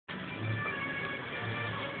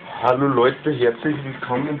Hallo Leute, herzlich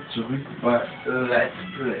willkommen zurück bei Let's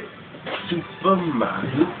Play Super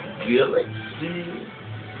Mario Galaxy.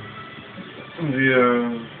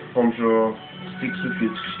 Wir haben schon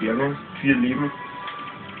 46 Sterne, 4 Leben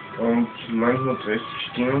und 930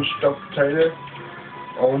 Sternenstaubteile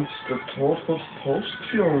und der Tod hat Post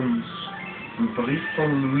für uns. Ein Brief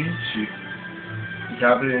von Luigi. Ich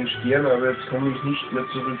habe den Stern, aber jetzt komme ich nicht mehr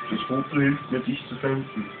zurück. Das Foto hilft mir, dich zu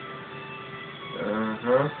finden.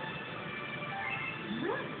 Aha.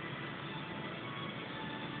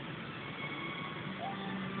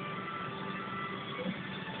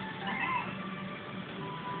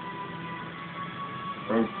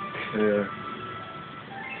 Okay.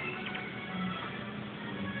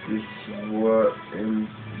 Das war im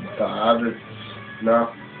Badezimmer. Na,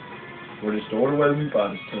 war das da oder war das im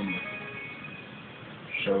Badezimmer?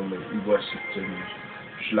 Schauen wir mal, ich weiß jetzt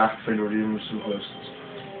nicht. Schlachtfeld oder irgendwas so heißt es.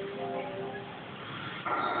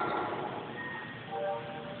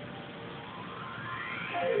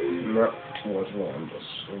 Na, was war anders?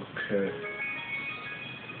 Okay.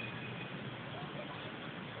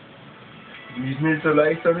 Wie ist nicht so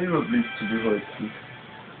leicht, einen Überblick zu behalten?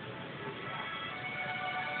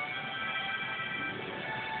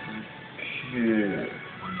 Okay.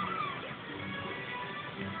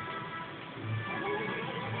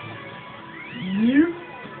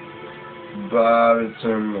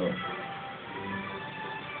 Badezimmer.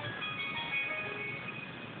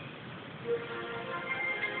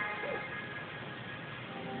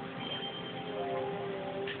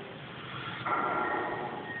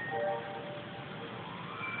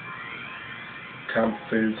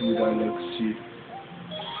 Kampffeld mit Galaxie.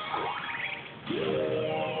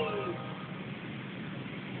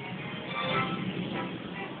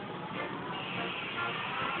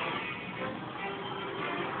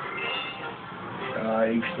 Ah,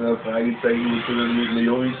 extra Fragezeichen muss oder mit mir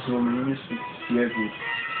ja wissen, wo man hin ist. Sehr gut.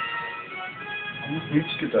 Gut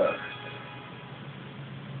mitgedacht.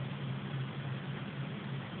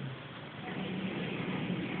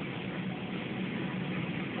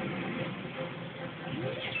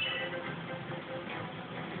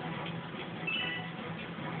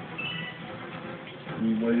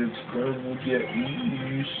 Ich weiß jetzt gar nicht, wo der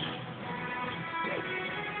ist.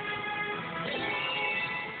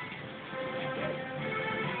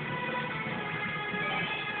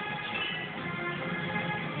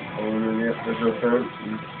 Aber man wird das schon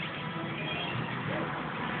finden.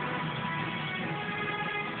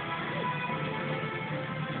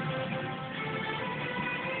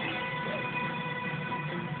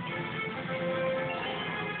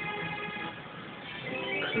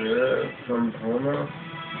 Okay, von Honor.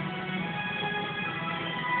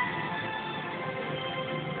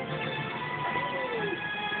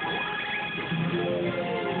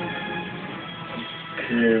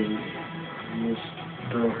 Okay, muss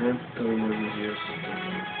da hinten das erste.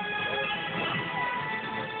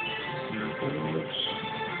 Sehr gut.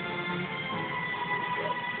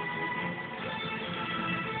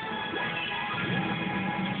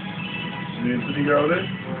 Sehen Sie die alle?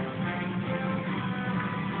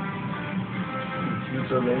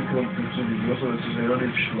 Jetzt allein kommt nicht so die Wasser, dass es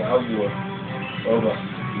relativ schwer war. Aber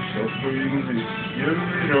das schafft man irgendwie.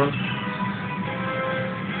 Irgendwie schon.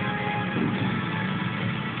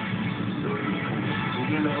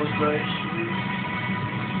 Ausgleich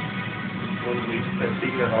und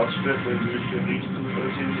rechtzeitig herausführt, in welche Richtung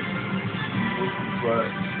das ist. Und zwar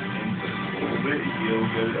in der Probe, ich gehe auch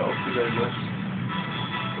Geld aufgeteilt, was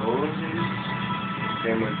los ist.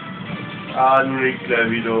 Gehen wir nicht gleich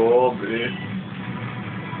wieder ab, ey.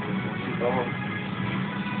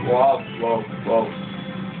 Wow, wow, wow.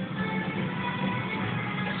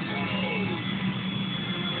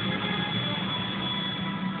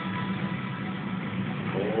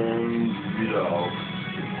 Und wieder auf.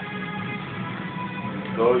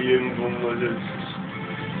 Da irgendwo muss jetzt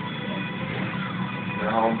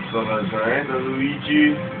der Hauptfahrer sein, der Luigi.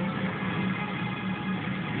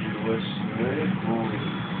 Ich weiß nicht wo.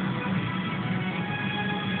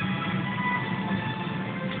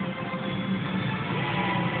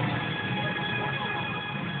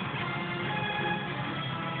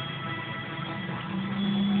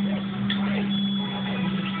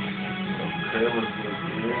 Okay, was wird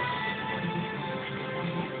jetzt?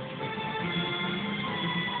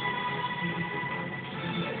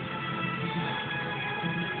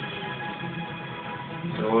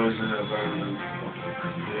 Da ist er beim.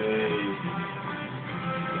 Okay.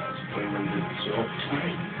 Jetzt bringen wir das so.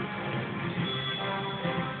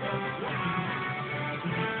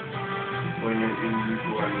 Wollen irgendwie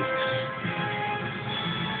gar nichts.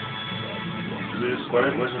 Das ist gar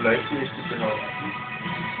nicht mal so leicht, wie ich das behaupten.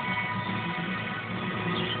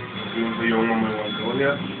 den wir Jungen mal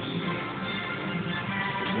her.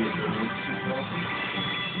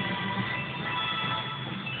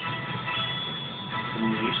 Der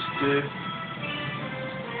nächste.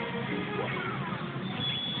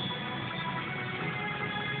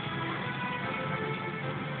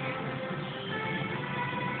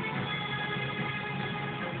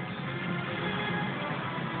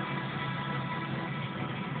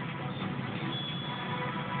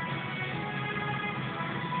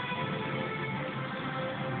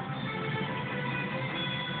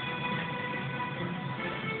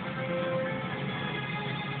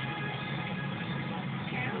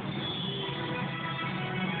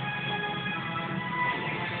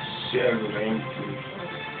 Sehr gut eigentlich.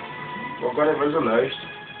 War gar nicht mal so leicht.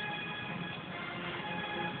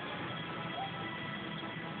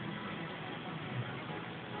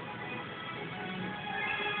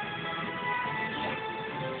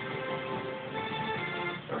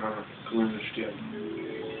 Aha, grüne Stern.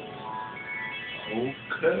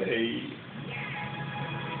 Okay.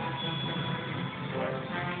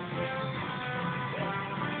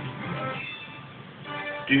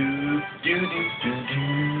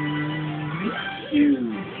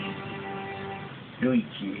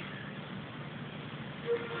 Luigi.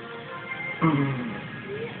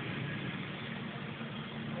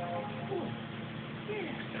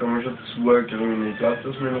 Jetzt haben wir schon 2 grüne. Ich glaube,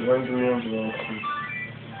 dass wir noch einen grünen brauchen.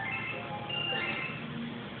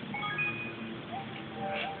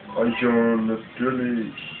 Ja,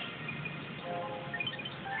 natürlich.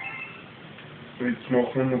 Jetzt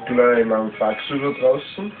machen wir noch gleich einen Fax über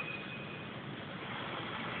draußen.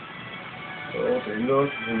 So, den da, den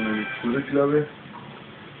haben wir nicht gefunden, glaube ich.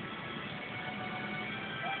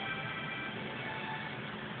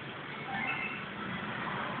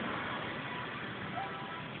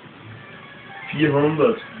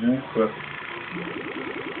 Wucher.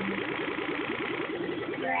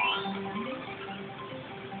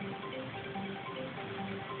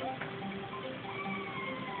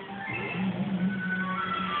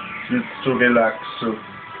 Jetzt zu relaxen.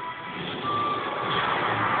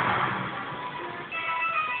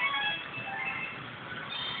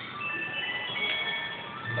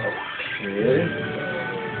 Okay.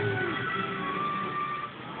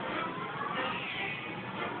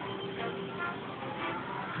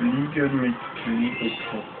 Fliegen mit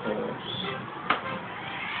Klebekokos.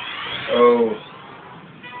 Oh.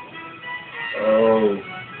 Oh.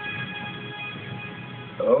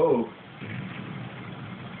 Oh.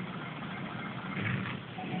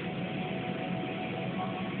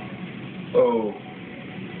 Oh.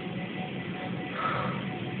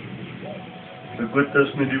 So gut,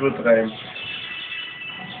 dass wir nicht übertreiben.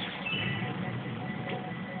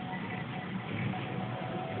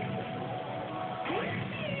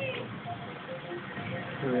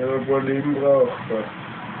 Ja, ein paar Leben braucht man.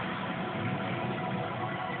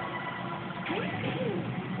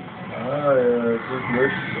 Ah, ja, das ist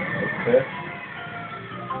nicht. Okay.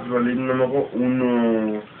 Überleben Nummer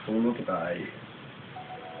Uno 3.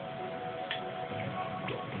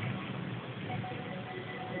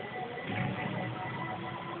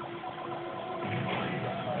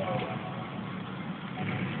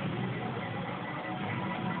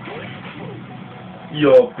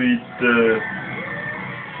 Ja, bitte.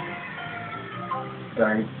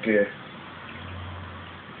 Danke.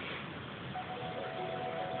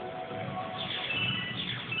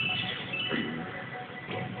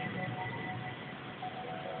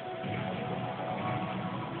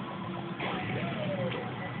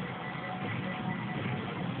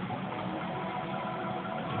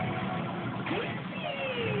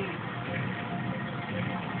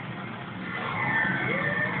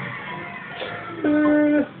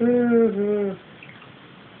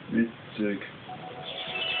 Witzig.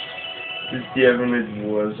 Das darf aber nicht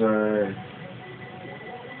wahr sein.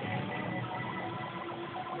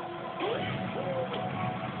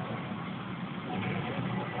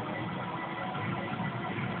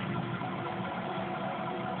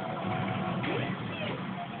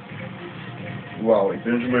 Wow, ich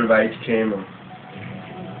bin schon mal weit gekommen.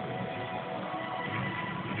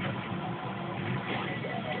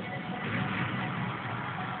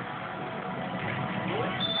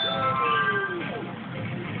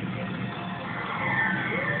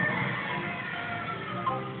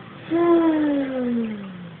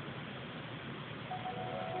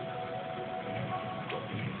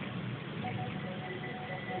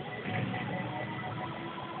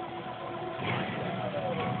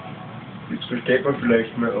 Jetzt versteht man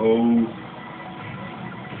vielleicht mal, oh.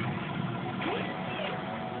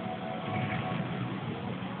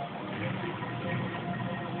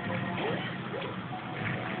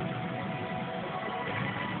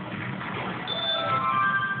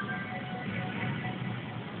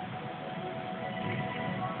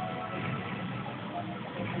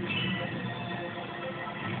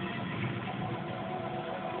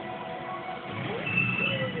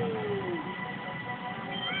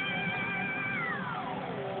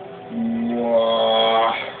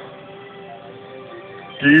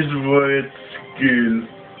 Das war jetzt geil.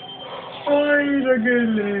 Alter,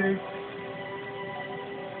 gelegt.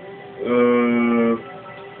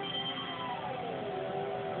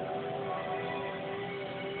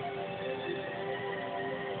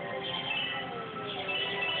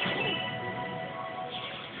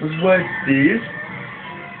 Was war jetzt das?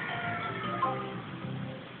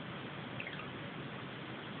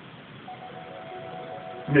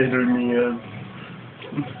 Mittelmeer.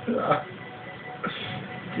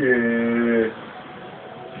 Okay.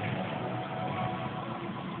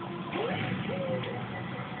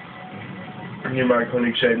 Ich mag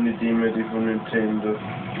keine gescheiten Ideen mehr, die von Nintendo.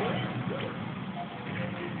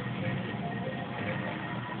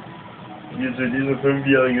 Jetzt wird dieser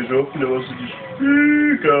 5-jährige Schauspieler, was sich das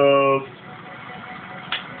Spiel kauft.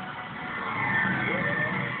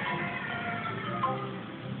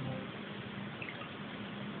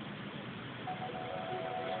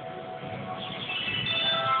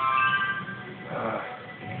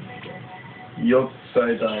 Gott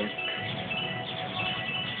sei Dank.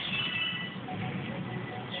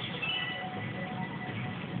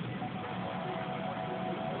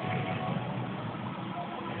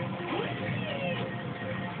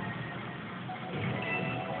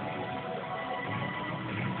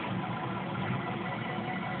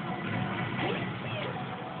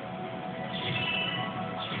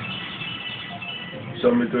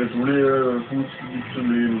 So, mit der Schule gut zu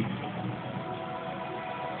leben.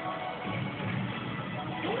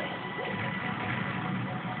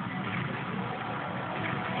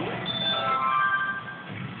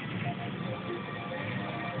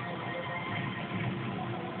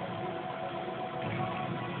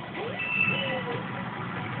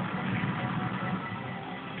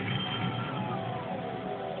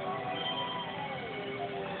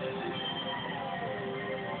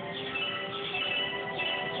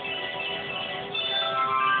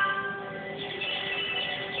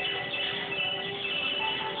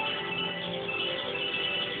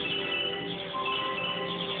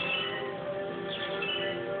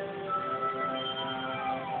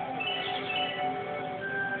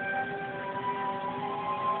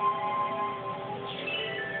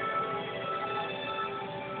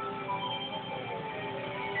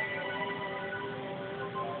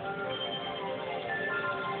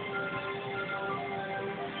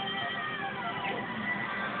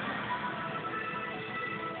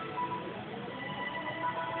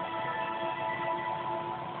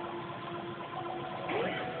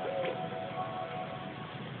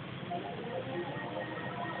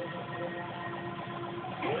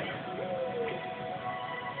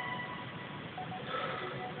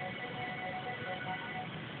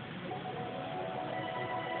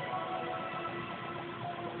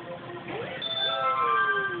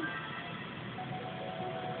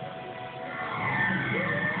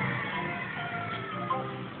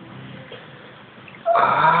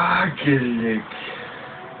 Geleck.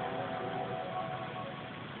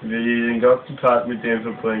 Wenn ich den ganzen Tag mit dem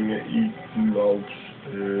verbringe, ich glaub's.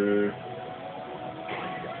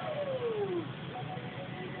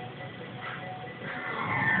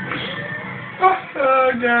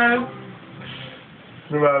 Geil.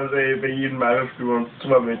 Normalerweise bei jedem Mario-Spiel, wenn es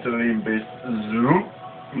 2 Meter daneben bist, so,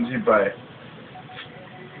 und sie bei.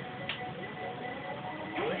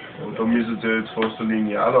 Und da müssen sie jetzt fast eine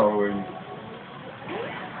Lineal holen.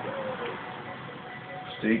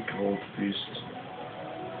 Steakrot bist.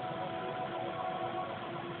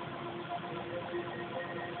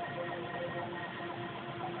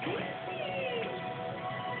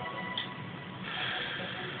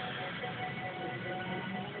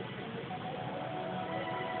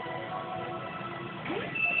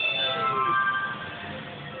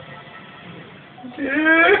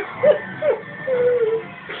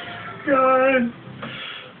 Geil!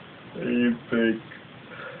 Epic!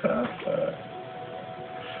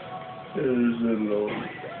 Das ist ein Lohn.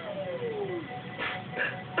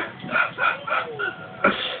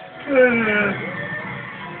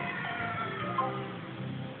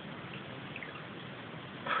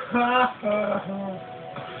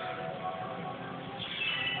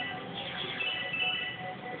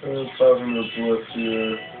 Jetzt haben wir Bord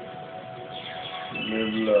hier.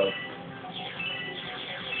 Level up.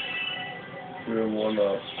 Für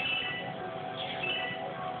One-Up.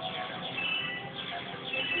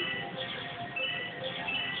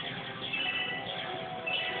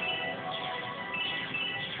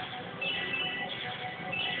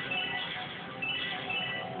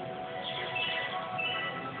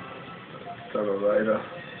 Dann noch weiter.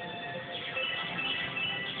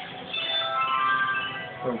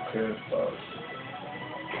 Okay, passt.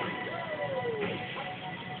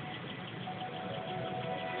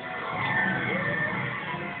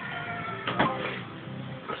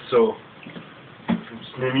 So,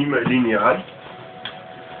 jetzt nehme ich mein Lineal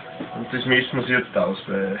und das messen wir jetzt aus,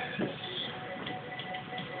 weil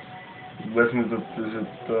ich weiß nicht, ob das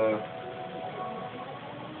jetzt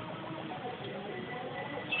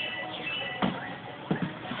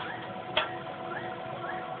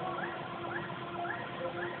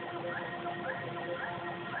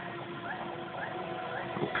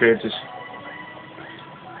okay, das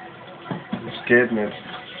geht nicht.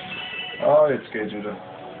 Ah, jetzt geht's wieder.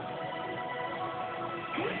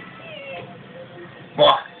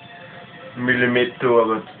 Boah! Millimeter,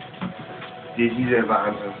 aber das ist ein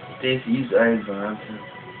Wahnsinn. Das ist ein Wahnsinn.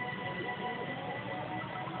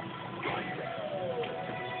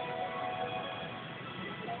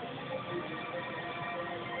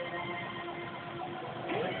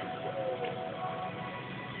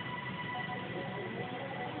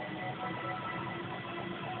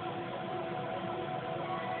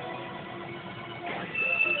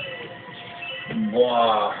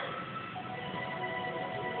 Boah!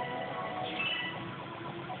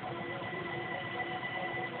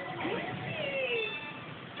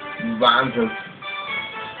 Wahnsinn!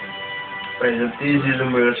 Also das ist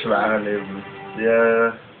einmal ein schwerer Level.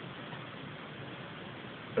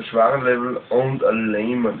 Ein schwerer Level und ein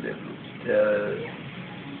lamer Level.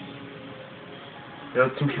 Der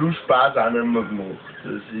hat zum Schluss Spaß auch nicht mehr gemacht.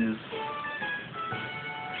 Das ist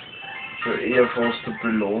schon eher fast eine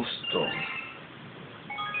Belastung.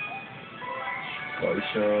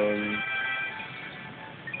 Speichern.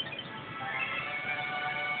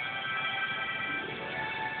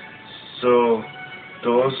 So,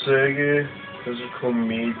 da sehe ich, dass ein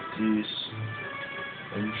Komet ist.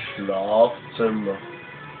 Im Schlafzimmer.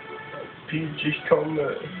 Peach, ich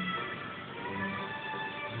komme.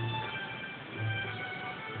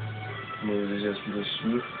 Ich muss das jetzt wieder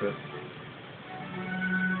suchen.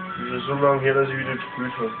 Es ist schon so lange her, dass ich wieder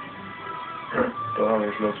gespielt habe. Da haben wir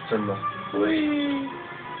ein Schlafzimmer. Hui!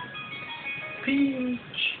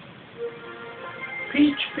 Peach!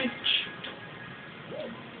 Peach, Peach!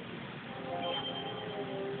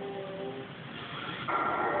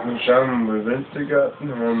 Dann schauen wir mal, Wintergarten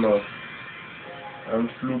haben wir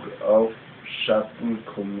Anflug auf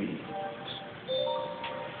Schattenkomet.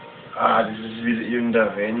 Ah, das ist wieder irgendein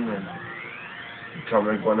Rennen. Ich kann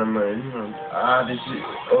mich gar nicht mehr erinnern. Ah, das ist,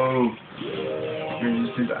 oh, das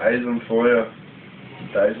ist das Eis und Feuer.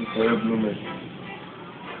 Die Eis- und Feuerblume.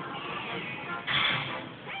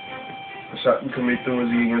 Der Schattenkomet, da muss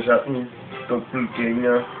ich gegen einen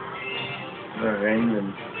Schattendoppelgänger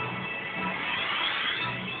rennen.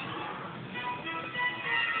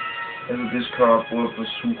 Also das kann ein paar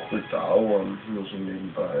Versuche dauern, nur so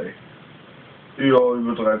nebenbei. Ja,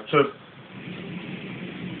 übertreibt es.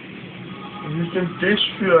 Was ist denn das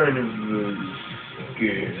für eine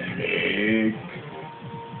Wolke?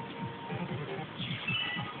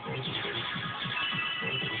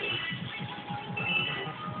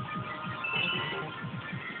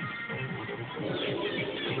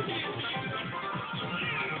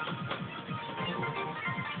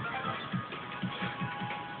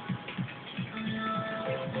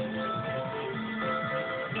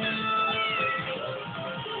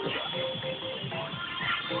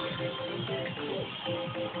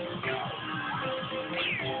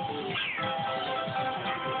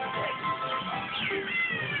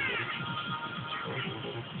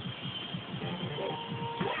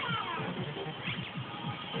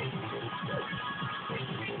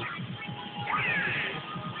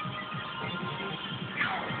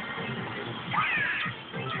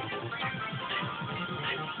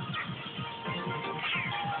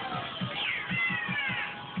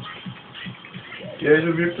 Der ist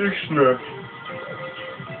ja wirklich schnell.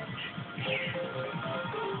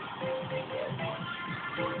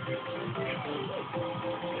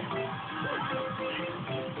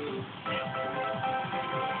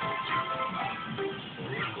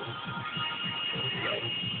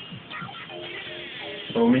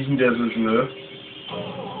 Warum ist denn der so schnell?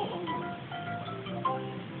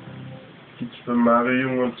 Gibt's bei Mario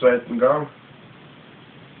Jung einen zweiten Gang?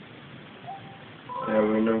 Ja,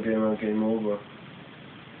 wenn dann gehen wir Game Over.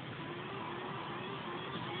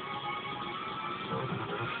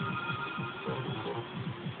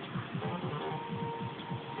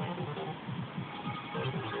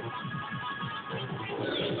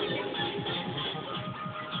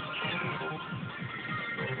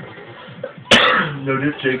 Ja,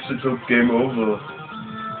 die checkst jetzt auf Game Over.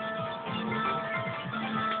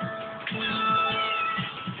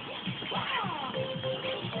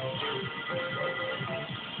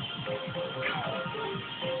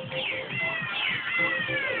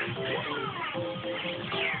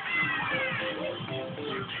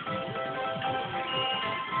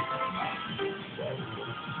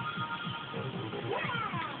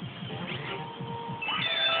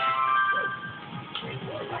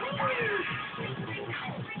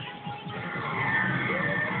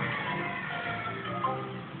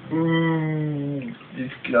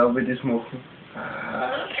 Ich glaube, das machen.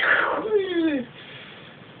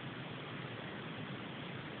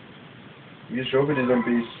 Wie schaffe ich das am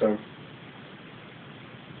besten?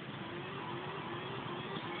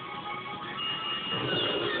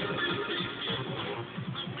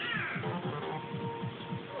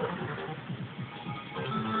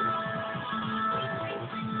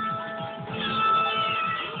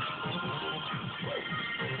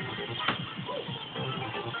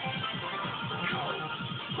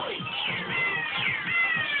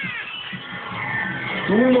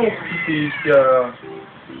 Du machst das ja.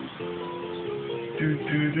 Du.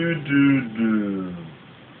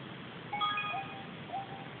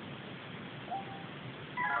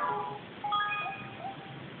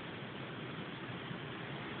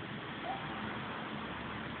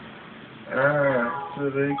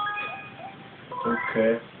 Zurück.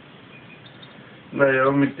 Okay.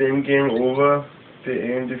 Naja, mit dem Game Over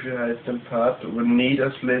beende ich für heute den Part, aber nie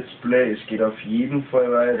das Let's Play. Es geht auf jeden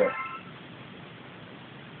Fall weiter.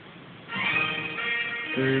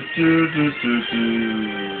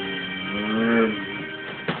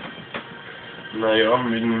 Naja,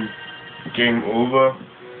 mit dem Game Over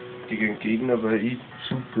gegen Gegner, weil ich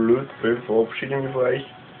zu blöd bin, verabschiede mich von euch.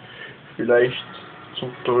 Vielleicht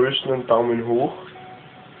zum Trösten einen Daumen hoch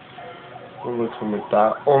und einen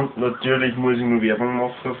Kommentar. Und natürlich muss ich nur Werbung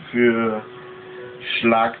machen für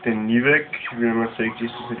Schlag den nie weg. Wie man sagt,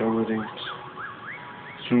 ist das nicht unbedingt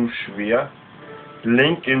zu schwer.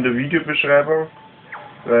 Link in der Videobeschreibung.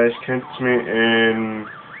 Weil ich könnt mich in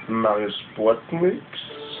Mario Sport Mix,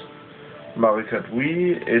 Mario Kart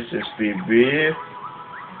Wii, SSBB,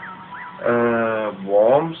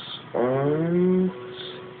 Worms und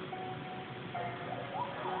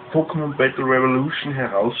Pokémon Battle Revolution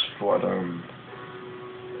herausfordern.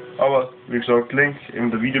 Aber wie gesagt, Link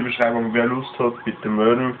in der Videobeschreibung, wer Lust hat, bitte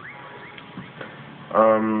melden.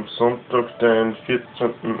 Am Sonntag, den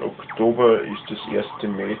 14. Oktober, ist das erste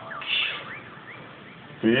Match.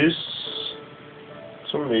 Bis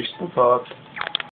zum nächsten Part.